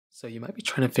So you might be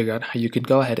trying to figure out how you can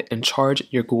go ahead and charge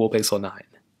your Google Pixel 9.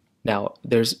 Now,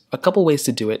 there's a couple ways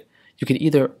to do it. You can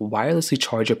either wirelessly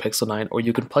charge your Pixel 9 or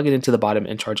you can plug it into the bottom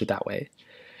and charge it that way.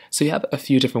 So you have a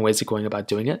few different ways of going about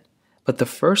doing it, but the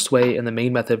first way and the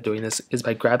main method of doing this is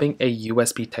by grabbing a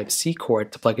USB Type-C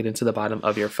cord to plug it into the bottom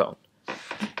of your phone.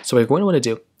 So what you're going to want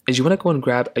to do is you want to go and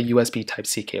grab a USB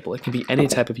Type-C cable. It can be any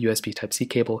type of USB Type-C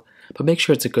cable, but make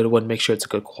sure it's a good one, make sure it's a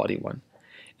good quality one.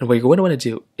 And what you're going to want to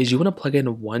do is you want to plug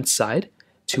in one side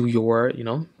to your,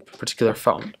 particular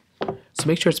phone. So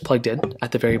make sure it's plugged in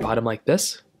at the very bottom like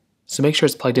this. Just make sure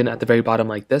it's plugged in.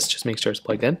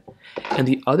 And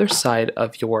the other side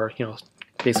of your,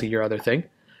 basically your other thing,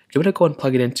 you're going to go and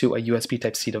plug it into a USB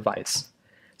Type-C device.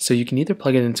 So you can either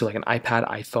plug it into like an iPad,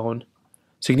 iPhone.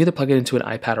 So you can either plug it into an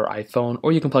iPad or iPhone,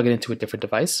 or you can plug it into a different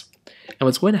device. And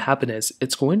what's going to happen is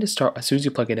it's going to start, as soon as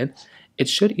you plug it in, it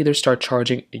should either start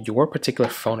charging your particular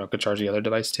phone or it could charge the other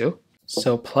device too.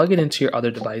 So plug it into your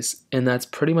other device, and that's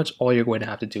pretty much all you're going to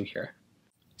have to do here.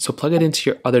 So plug it into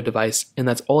your other device, and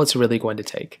that's all it's really going to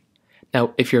take.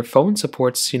 Now, if your phone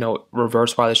supports,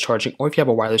 reverse wireless charging, or if you have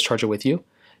a wireless charger with you,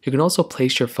 you can also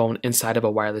place your phone inside of a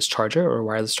wireless charger or a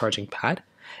wireless charging pad,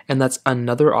 and that's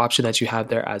another option that you have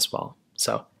there as well.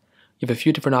 So you have a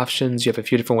few different options, you have a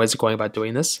few different ways of going about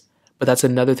doing this, but that's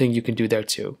another thing you can do there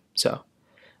too. So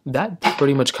that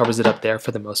pretty much covers it up there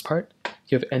for the most part.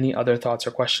 If you have any other thoughts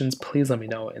or questions, please let me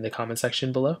know in the comment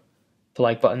section below. The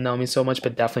like button that means so much,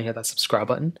 but definitely hit that subscribe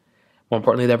button. More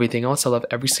importantly than everything else, I love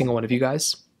every single one of you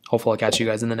guys. Hopefully I'll catch you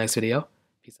guys in the next video.